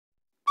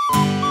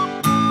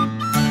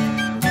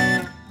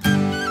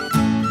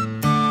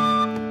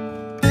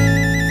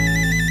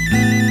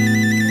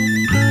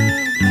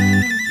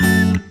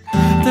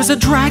a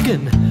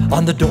dragon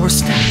on the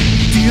doorstep.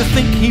 Do you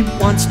think he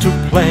wants to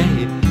play?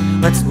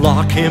 Let's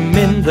lock him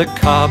in the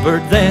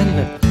cupboard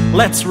then.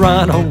 Let's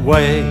run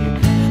away.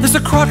 There's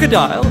a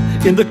crocodile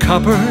in the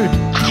cupboard.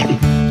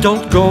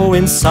 Don't go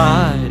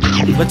inside.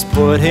 Let's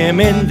put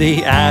him in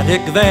the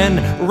attic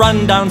then.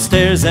 Run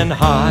downstairs and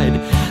hide.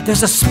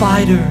 There's a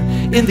spider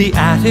in the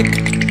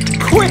attic.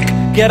 Quick,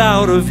 get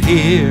out of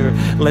here.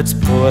 Let's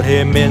put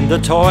him in the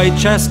toy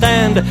chest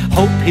and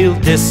hope he'll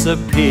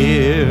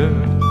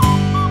disappear.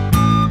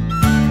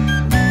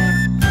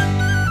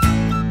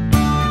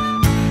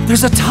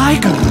 There's a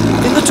tiger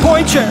in the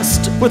toy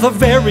chest with a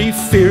very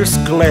fierce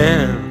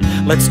glare.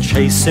 Let's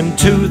chase him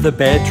to the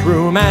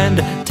bedroom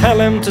and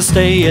tell him to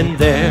stay in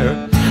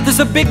there. There's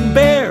a big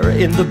bear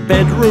in the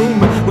bedroom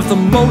with the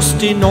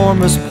most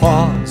enormous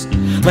paws.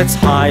 Let's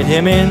hide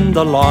him in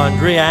the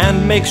laundry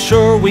and make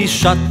sure we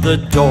shut the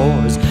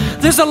doors.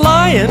 There's a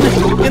lion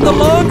in the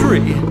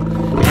laundry.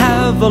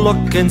 Have a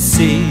look and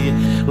see.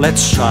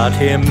 Let's shut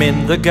him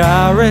in the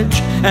garage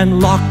and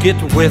lock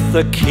it with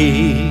a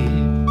key.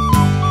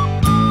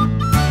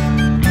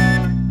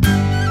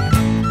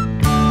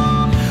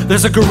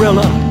 There's a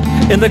gorilla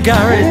in the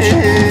garage,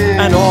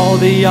 and all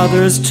the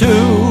others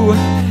too.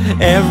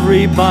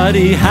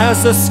 Everybody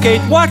has a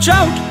skate. Watch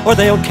out, or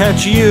they'll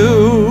catch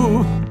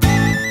you.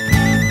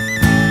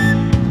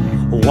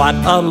 What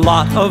a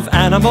lot of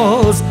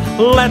animals.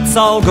 Let's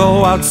all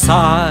go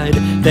outside.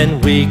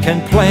 Then we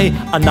can play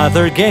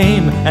another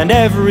game, and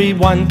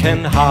everyone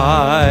can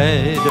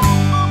hide.